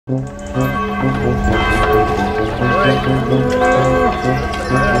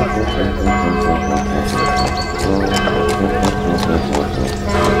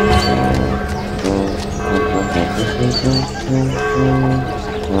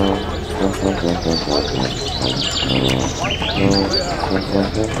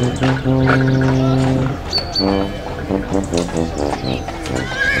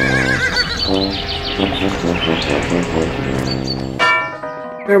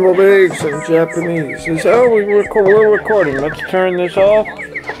Scrambled eggs in Japanese. We're recording. Let's turn this off.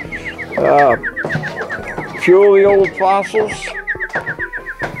 Fuel the old fossils.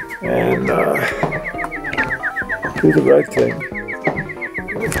 And do the right thing.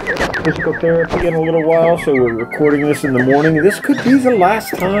 Physical therapy in a little while, so we're recording this in the morning. This could be the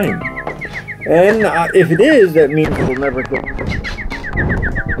last time. And if it is, that means it'll never go.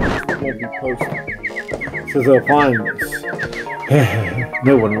 It won't be posted. So they'll find this.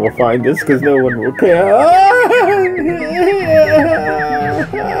 No one will find this because no one will care.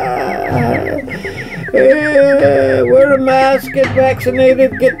 Wear a mask, get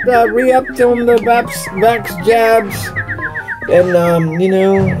vaccinated, get re-upped on the vax jabs, and you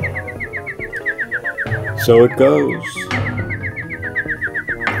know, so it goes.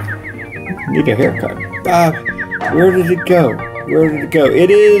 Need a haircut. Where did it go? Where did it go? It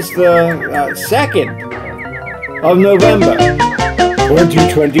is the 2nd of November,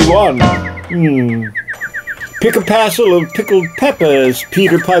 2021. Pick a passel of pickled peppers,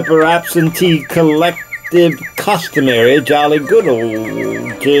 Peter Piper absentee collective customary, jolly good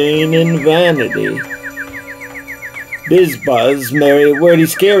old Jane and Vanity. Biz buzz, merry wordy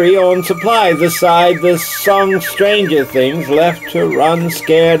scary on supply, the side the song Stranger Things left to run,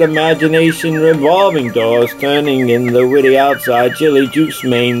 scared imagination revolving doors turning in the witty outside, chili juice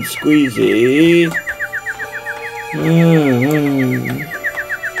main squeezy.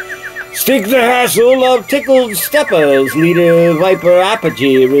 Stick the hassle of tickled steppers, leader viper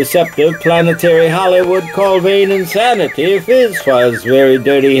apogee, receptive planetary Hollywood call vain insanity, fizz fuzz, very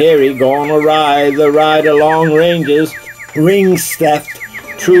dirty hairy, gone awry, the ride along ranges, rings theft,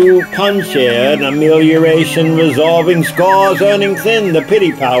 true punch-air, an amelioration, resolving scores, earning thin, the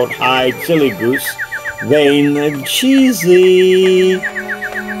pity pout, hide, silly goose, vain, cheesy,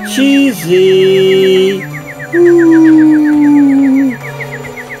 cheesy,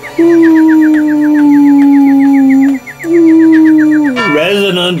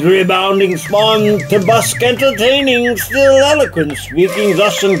 resonant, rebounding spawn to busk entertaining, still eloquent, speaking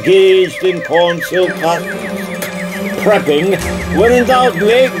thus engaged in corn silk prepping, when in doubt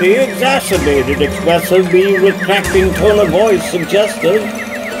vaguely exacerbated, expressive, be retracting tone of voice suggestive,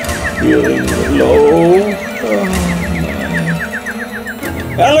 feeling low.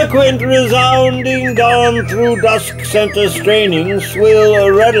 Eloquent, resounding, dawn through dusk, center straining, swill,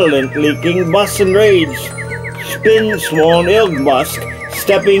 redolent, leaking, bus and rage, spin, sworn, ilk busk,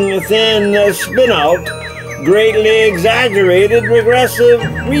 stepping thin, spin out, greatly exaggerated, regressive,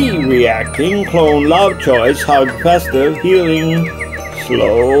 re-reacting, clone, love choice, hug, festive, healing,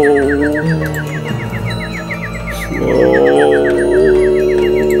 slow,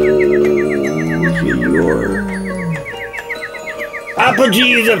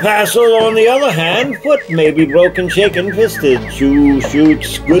 Apogee the Passel, on the other hand, foot may be broken, shaken, fisted, shoe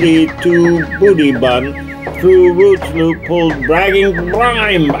shoots, goody to booty bun, through roots loop pulled, bragging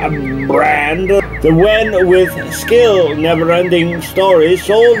rhyme, brand, the when with skill, never-ending story,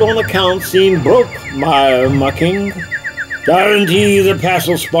 sold on account, seen broke, mire mucking, guarantee the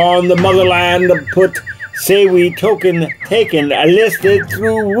Passel spawn, the motherland put, say we token, taken, listed,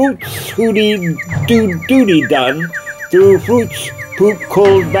 through roots, hooty, duty done, through fruits, poop,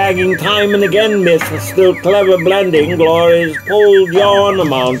 cold bagging, time and again myth, still clever blending, glories, pulled yawn,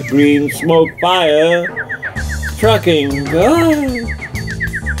 amount, green, smoke, fire, trucking,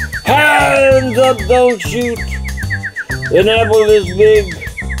 hands up, don't shoot, the apple is big,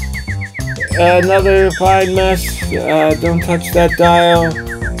 another fine mess, don't touch that dial,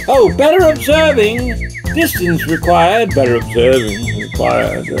 oh, better observing, distance required, better observing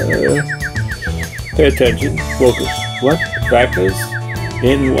required, pay attention, focus, what? Factors?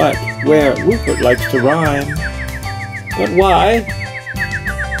 In what? Where? Rupert likes to rhyme. But why?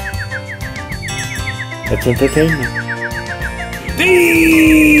 That's entertainment.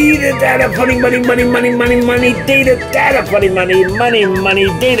 Data, funny, money, data, funny, money, data, funny, money,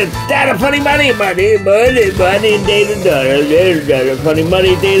 data, funny,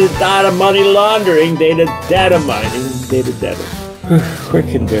 money, data, money laundering, data mining, data.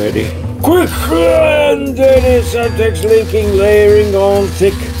 Quick and dirty. Quick and dirty subtext linking, layering on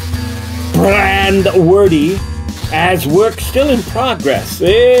thick, brand wordy, as work still in progress.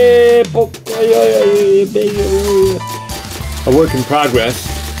 A work in progress.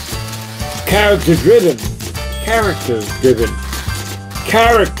 Character-driven. Character-driven.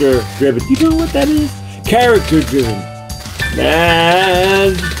 Character-driven. You know what that is? Character-driven.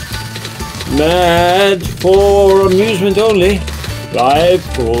 Mad for amusement only.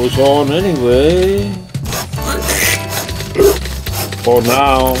 Life goes on anyway. For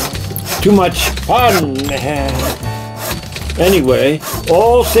now. Too much fun. Anyway,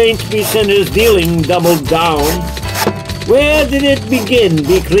 all saints be sinners dealing doubled down. Where did it begin?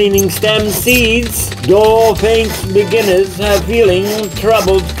 Be cleaning stem seeds. Door faints beginners have feeling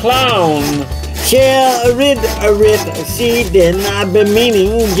troubled clown. Share a rid seed in I've been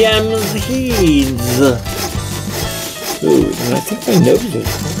meaning gems heeds. Ooh, I think my nose is.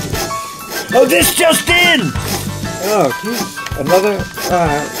 Oh, this just in! Oh, geez. Another,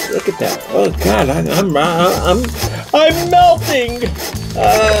 look at that. Oh God, I'm melting.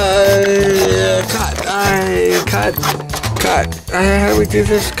 Cut. How do we do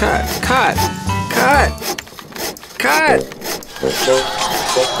this? Cut.